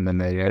Instagram than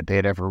they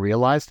had ever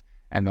realized,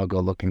 and they'll go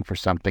looking for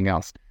something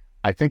else.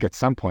 I think at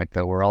some point,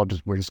 though, we're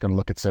just going to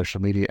look at social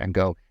media and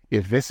go,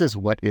 if this is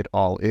what it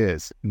all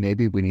is,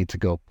 maybe we need to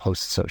go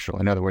post-social.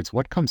 In other words,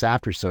 what comes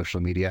after social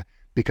media?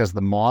 Because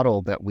the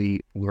model that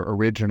we were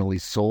originally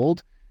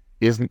sold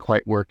isn't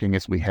quite working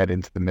as we head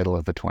into the middle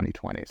of the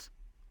 2020s.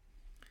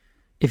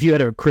 If you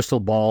had a crystal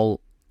ball,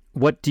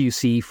 what do you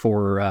see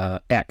for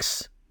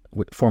X,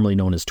 formerly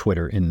known as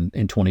Twitter, in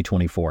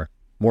 2024?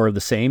 More of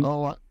the same?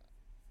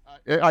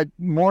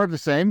 More of the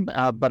same,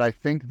 but I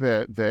think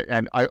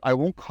and I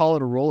won't call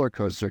it a roller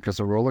coaster because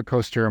a roller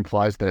coaster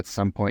implies that at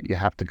some point you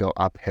have to go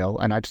uphill,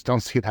 and I just don't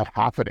see that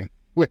happening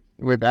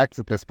with X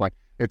at this point.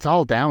 It's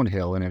all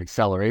downhill and an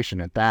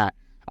acceleration at that.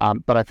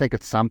 But I think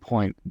at some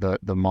point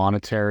the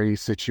monetary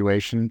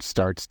situation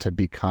starts to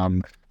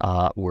become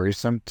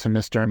worrisome to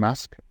Mr.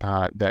 Musk.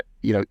 That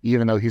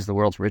even though he's the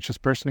world's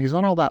richest person, he's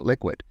not all that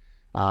liquid.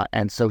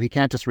 And so he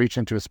can't just reach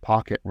into his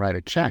pocket and write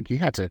a check. He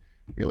had to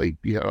really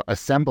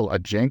assemble a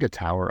Jenga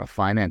tower of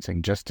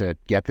financing just to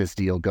get this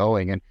deal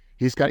going. And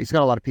he's got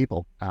a lot of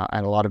people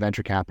and a lot of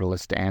venture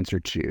capitalists to answer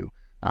to.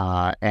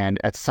 And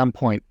at some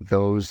point,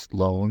 those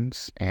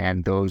loans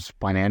and those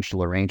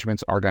financial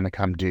arrangements are going to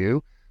come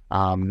due.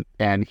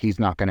 And he's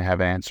not going to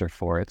have an answer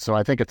for it. So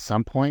I think at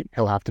some point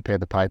he'll have to pay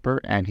the piper,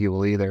 and he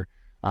will either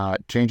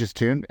change his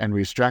tune and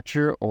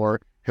restructure, or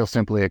he'll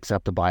simply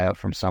accept a buyout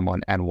from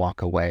someone and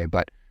walk away.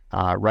 But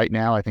right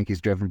now, I think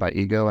he's driven by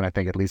ego, and I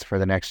think at least for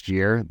the next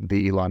year,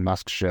 the Elon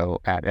Musk show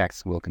at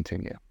X will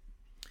continue.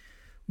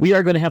 We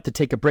are going to have to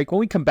take a break. When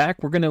we come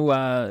back, we're going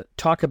to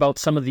talk about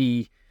some of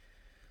the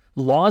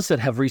laws that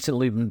have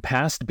recently been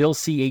passed, Bill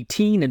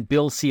C-18 and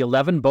Bill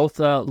C-11, both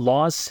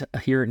laws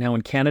here now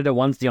in Canada.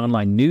 One's the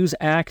Online News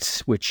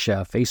Act, which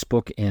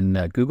Facebook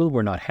and Google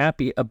were not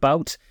happy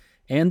about,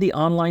 and the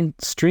Online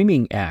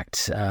Streaming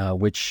Act,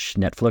 which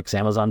Netflix,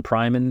 Amazon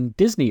Prime, and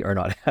Disney are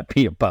not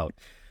happy about.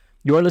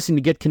 You're listening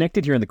to Get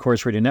Connected here on the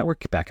Corus Radio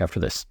Network. Back after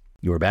this.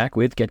 You're back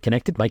with Get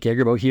Connected. Mike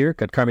Agerbo here.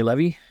 Got Carmi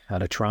Levy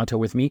out of Toronto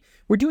with me.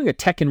 We're doing a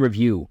tech and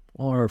review,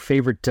 all our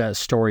favorite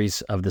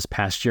stories of this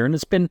past year, and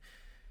it's been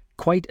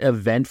quite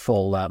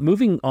eventful.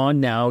 Moving on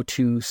now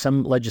to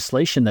some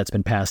legislation that's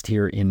been passed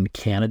here in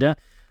Canada.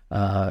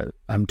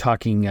 I'm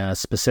talking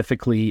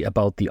specifically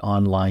about the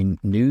Online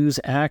News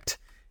Act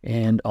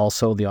and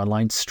also the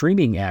Online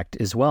Streaming Act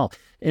as well.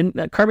 And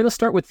Carmi, let's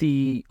start with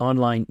the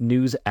Online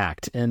News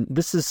Act. And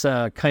this is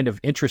kind of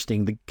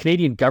interesting. The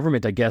Canadian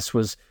government, I guess,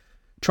 was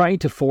trying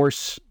to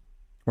force,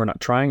 or not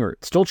trying, or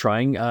still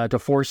trying, to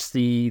force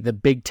the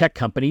big tech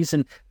companies,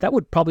 and that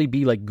would probably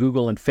be like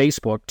Google and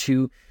Facebook,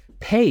 to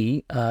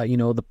pay,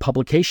 the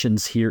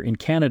publications here in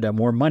Canada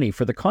more money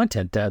for the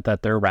content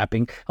that they're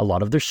wrapping a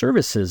lot of their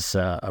services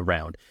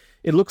around.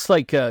 It looks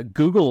like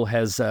Google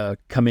has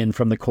come in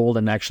from the cold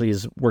and actually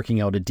is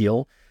working out a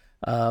deal.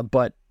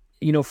 But,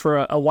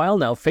 for a while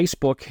now,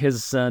 Facebook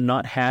has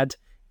not had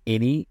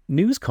any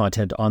news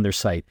content on their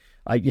site.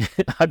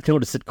 I've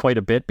noticed it quite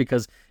a bit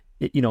because,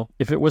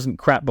 if it wasn't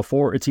crap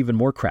before, it's even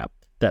more crap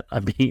that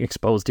I'm being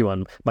exposed to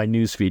on my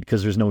news feed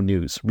because there's no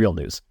news, real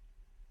news.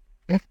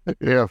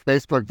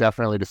 Facebook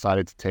definitely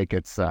decided to take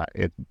its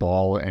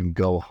ball and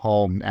go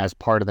home as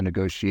part of the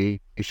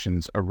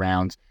negotiations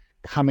around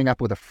coming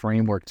up with a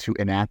framework to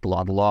enact the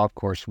law. The law, of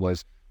course,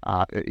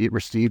 it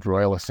received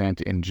royal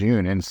assent in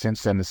June, and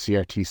since then the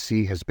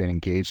CRTC has been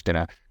engaged in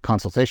a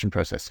consultation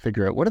process to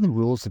figure out what are the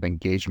rules of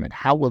engagement,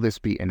 how will this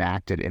be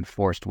enacted,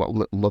 enforced, what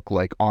will it look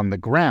like on the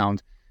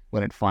ground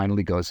when it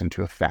finally goes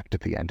into effect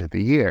at the end of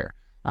the year.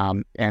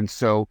 And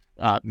so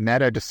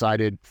Meta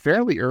decided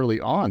fairly early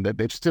on that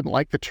they just didn't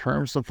like the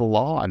terms of the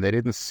law, and they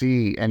didn't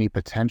see any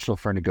potential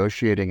for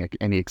negotiating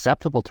any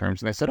acceptable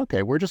terms. And they said,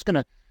 okay, we're just going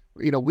to,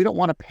 we don't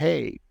want to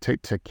pay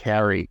to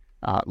carry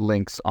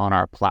links on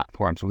our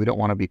platforms. We don't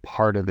want to be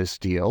part of this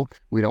deal.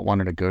 We don't want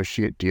to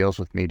negotiate deals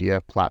with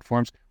media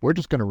platforms. We're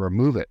just going to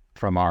remove it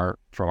from our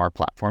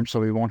platform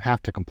so we won't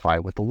have to comply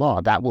with the law.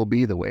 That will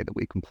be the way that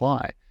we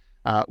comply.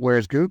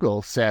 Whereas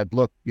Google said,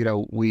 look,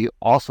 we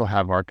also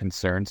have our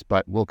concerns,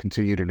 but we'll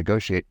continue to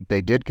negotiate.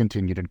 They did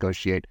continue to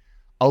negotiate,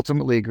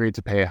 ultimately agreed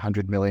to pay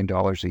 $100 million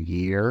a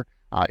year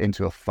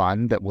into a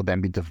fund that will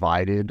then be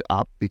divided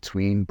up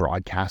between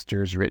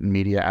broadcasters, written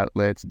media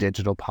outlets,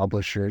 digital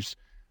publishers,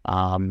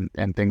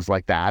 and things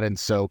like that. And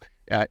so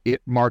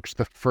it marks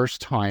the first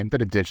time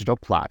that a digital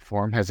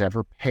platform has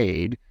ever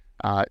paid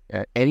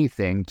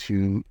anything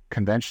to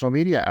conventional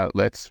media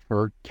outlets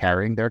for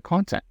carrying their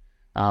content.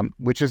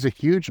 Which is a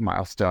huge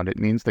milestone. It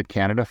means that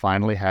Canada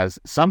finally has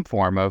some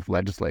form of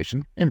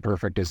legislation,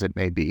 imperfect as it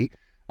may be,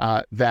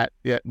 that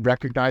it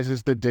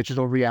recognizes the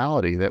digital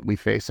reality that we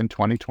face in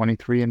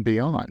 2023 and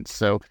beyond.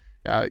 So,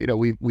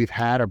 we've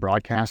had a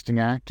Broadcasting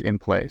Act in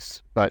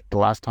place, but the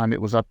last time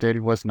it was updated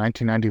was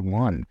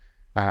 1991,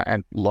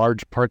 and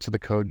large parts of the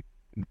code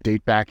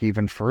date back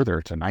even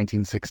further to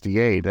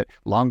 1968, that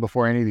long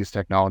before any of these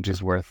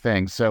technologies were a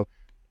thing. So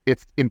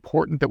it's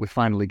important that we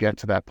finally get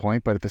to that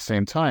point, but at the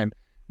same time,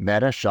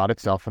 Meta shot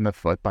itself in the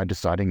foot by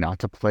deciding not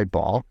to play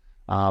ball.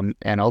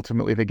 And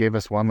ultimately, they gave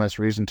us one less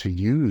reason to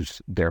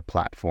use their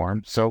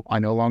platform. So I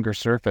no longer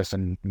surface,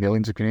 and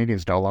millions of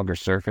Canadians no longer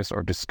surface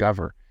or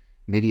discover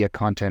media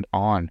content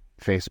on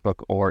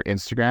Facebook or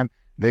Instagram.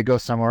 They go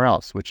somewhere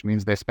else, which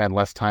means they spend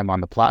less time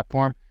on the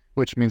platform,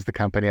 which means the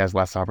company has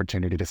less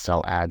opportunity to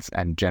sell ads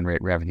and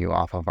generate revenue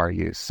off of our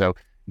use. So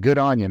good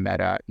on you,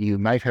 Meta. You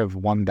might have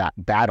won that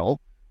battle,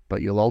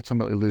 but you'll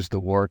ultimately lose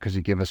the war because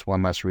you give us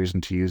one less reason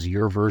to use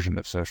your version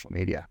of social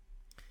media.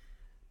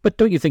 But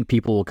don't you think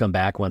people will come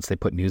back once they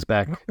put news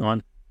back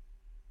on?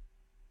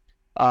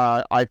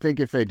 I think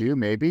if they do,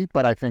 maybe.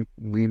 But I think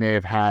we may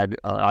have had,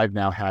 I've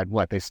now had,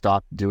 they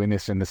stopped doing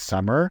this in the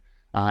summer.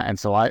 And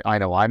so I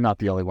know I'm not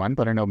the only one,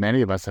 but I know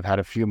many of us have had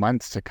a few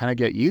months to kind of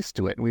get used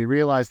to it. And we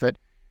realize that,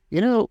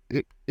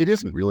 it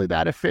isn't really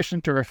that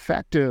efficient or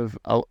effective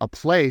a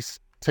place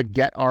to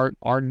get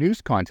our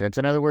news content.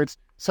 In other words,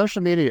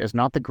 social media is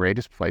not the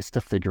greatest place to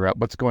figure out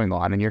what's going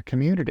on in your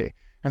community.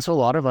 And so a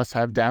lot of us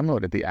have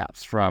downloaded the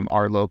apps from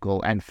our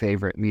local and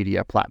favorite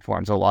media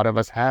platforms. A lot of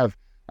us have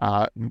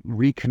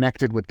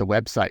reconnected with the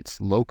websites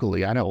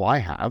locally. I know I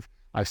have.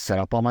 I've set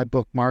up all my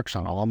bookmarks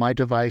on all my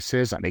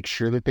devices. I make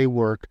sure that they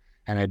work,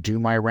 and I do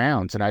my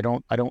rounds. And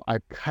I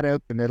cut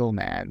out the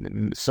middleman.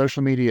 And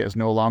social media is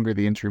no longer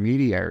the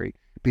intermediary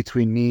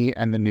between me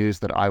and the news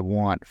that I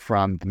want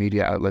from the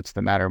media outlets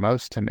that matter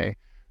most to me.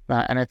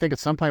 And I think at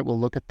some point we'll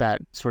look at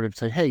that, sort of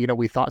say, hey,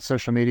 we thought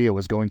social media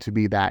was going to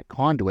be that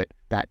conduit,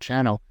 that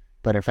channel,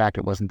 but in fact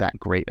it wasn't that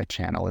great a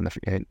channel in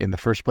the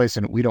first place,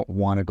 and we don't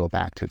want to go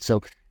back to it.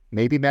 So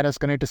maybe Meta's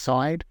going to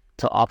decide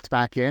to opt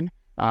back in,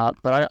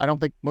 but I don't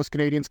think most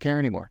Canadians care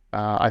anymore.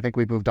 I think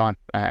we've moved on,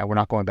 and we're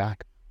not going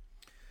back.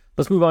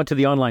 Let's move on to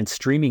the Online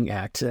Streaming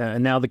Act.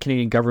 Now the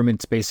Canadian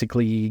government's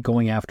basically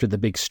going after the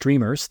big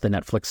streamers, the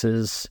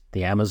Netflixes,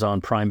 the Amazon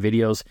Prime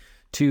Videos,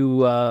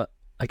 to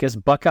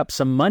buck up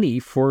some money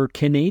for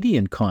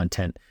Canadian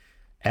content.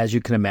 As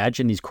you can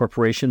imagine, these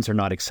corporations are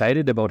not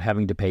excited about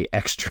having to pay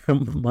extra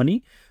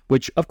money,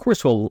 which of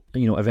course will,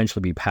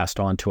 eventually be passed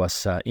on to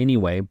us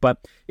anyway.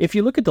 But if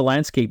you look at the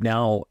landscape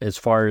now, as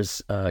far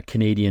as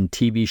Canadian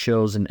TV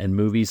shows and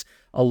movies,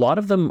 a lot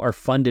of them are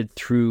funded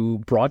through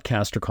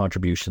broadcaster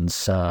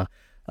contributions.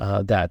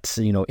 that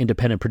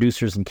independent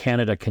producers in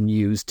Canada can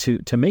use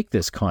to make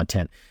this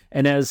content.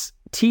 And as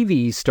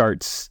TV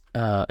starts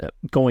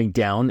going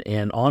down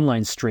and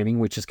online streaming,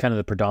 which is kind of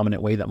the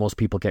predominant way that most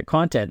people get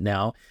content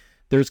now,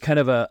 there's kind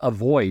of a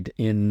void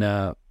in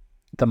the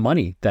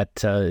money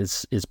that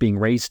is being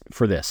raised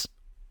for this.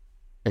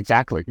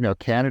 Exactly.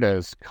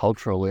 Canada's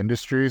cultural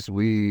industries,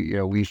 we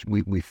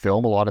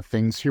film a lot of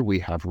things here. We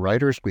have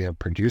writers, we have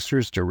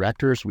producers,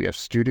 directors, we have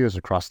studios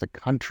across the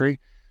country.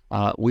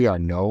 We are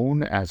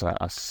known as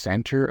a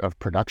center of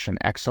production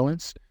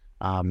excellence.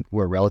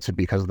 We're relative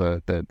because of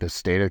the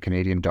state of the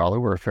Canadian dollar.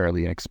 We're a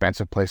fairly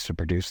inexpensive place to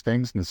produce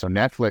things. And so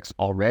Netflix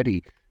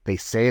already, they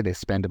say they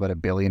spend about $1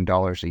 billion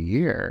a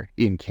year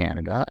in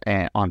Canada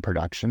on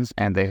productions,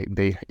 and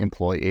they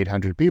employ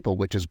 800 people,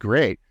 which is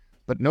great.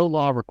 But no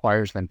law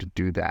requires them to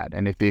do that.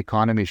 And if the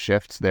economy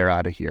shifts, they're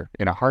out of here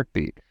in a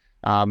heartbeat.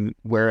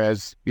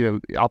 Whereas, you're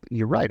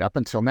right, up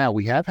until now,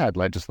 we have had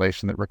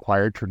legislation that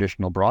required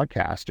traditional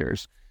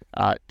broadcasters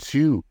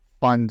to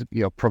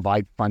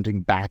provide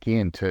funding back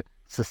in to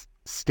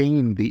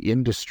sustain the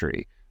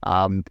industry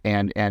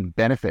and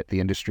benefit the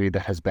industry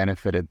that has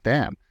benefited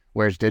them,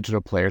 whereas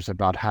digital players have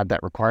not had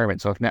that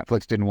requirement. So if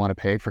Netflix didn't want to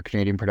pay for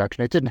Canadian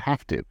production, it didn't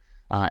have to.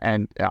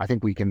 And I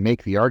think we can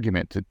make the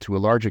argument to a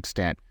large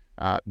extent,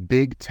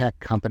 big tech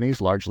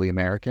companies, largely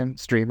American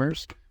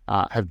streamers,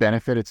 have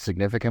benefited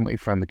significantly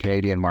from the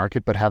Canadian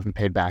market, but haven't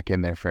paid back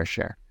in their fair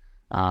share.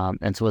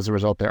 And so as a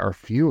result, there are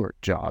fewer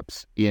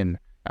jobs in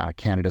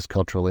Canada's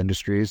cultural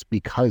industries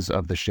because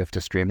of the shift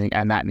to streaming,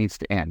 and that needs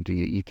to end.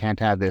 You can't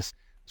have this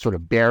sort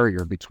of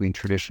barrier between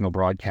traditional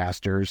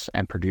broadcasters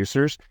and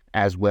producers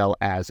as well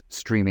as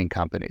streaming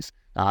companies.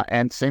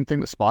 And same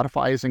thing with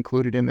Spotify is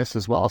included in this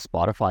as well.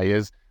 Spotify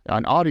is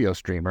an audio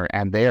streamer,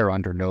 and they are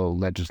under no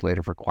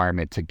legislative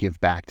requirement to give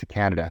back to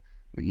Canada,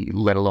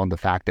 let alone the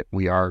fact that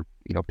we are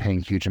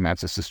paying huge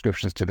amounts of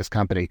subscriptions to this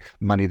company,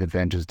 money that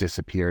then just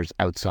disappears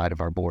outside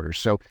of our borders.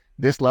 So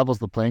this levels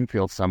the playing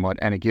field somewhat,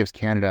 and it gives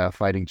Canada a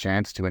fighting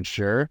chance to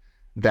ensure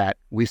that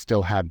we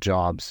still have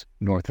jobs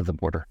north of the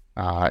border.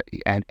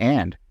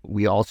 And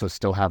we also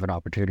still have an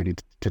opportunity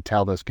to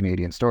tell those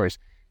Canadian stories.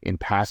 In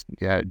past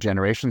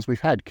generations, we've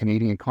had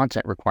Canadian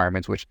content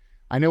requirements, which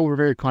I know were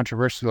very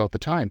controversial at the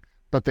time,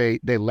 but they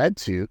led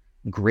to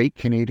great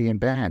Canadian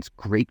bands,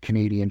 great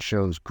Canadian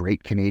shows,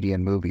 great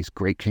Canadian movies,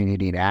 great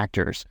Canadian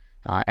actors.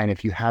 And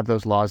if you have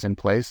those laws in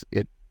place,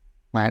 it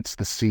plants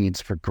the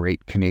seeds for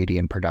great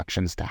Canadian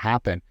productions to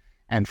happen.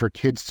 And for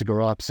kids to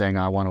grow up saying,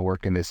 I want to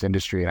work in this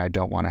industry and I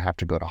don't want to have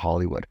to go to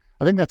Hollywood.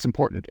 I think that's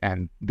important.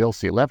 And Bill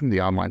C-11,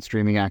 the Online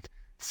Streaming Act,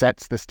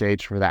 sets the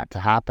stage for that to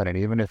happen. And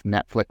even if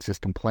Netflix is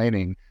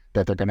complaining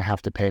that they're going to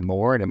have to pay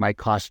more and it might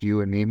cost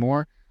you and me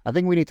more, I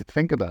think we need to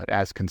think about,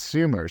 as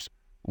consumers,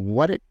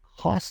 what it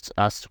costs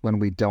us when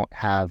we don't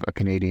have a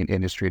Canadian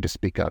industry to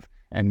speak of.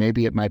 And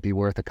maybe it might be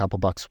worth a couple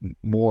bucks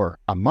more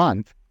a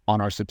month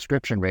on our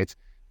subscription rates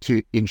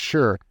to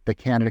ensure that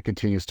Canada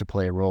continues to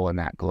play a role in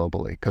that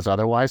globally, because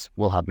otherwise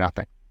we'll have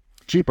nothing.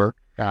 Cheaper,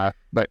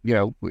 but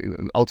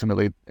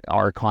ultimately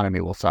our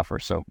economy will suffer.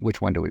 So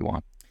which one do we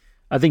want?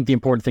 I think the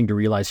important thing to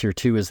realize here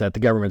too is that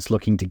the government's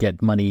looking to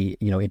get money,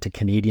 into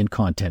Canadian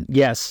content.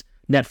 Yes,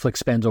 Netflix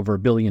spends over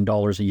 $1 billion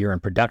a year in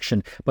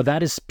production, but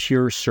that is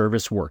pure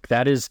service work.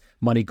 That is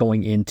money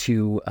going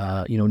into,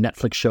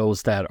 Netflix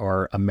shows that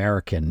are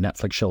American,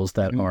 Netflix shows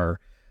that are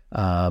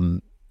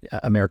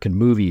American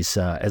movies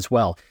as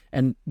well.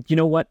 And you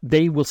know what?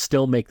 They will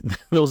still make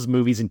those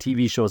movies and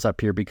TV shows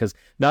up here because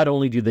not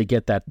only do they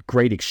get that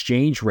great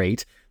exchange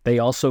rate, they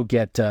also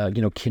get,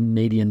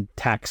 Canadian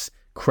tax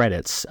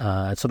credits.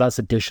 So that's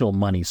additional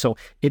money. So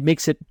it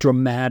makes it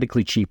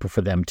dramatically cheaper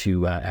for them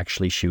to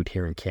actually shoot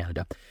here in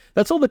Canada.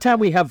 That's all the time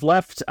we have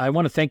left. I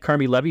want to thank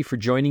Carmi Levy for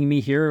joining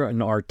me here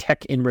on our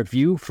Tech in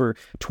Review for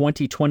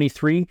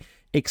 2023.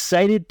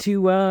 Excited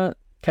to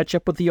catch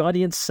up with the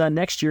audience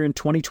next year in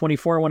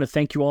 2024. I want to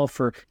thank you all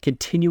for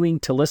continuing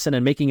to listen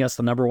and making us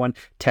the #1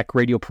 tech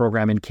radio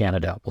program in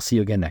Canada. We'll see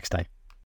you again next time.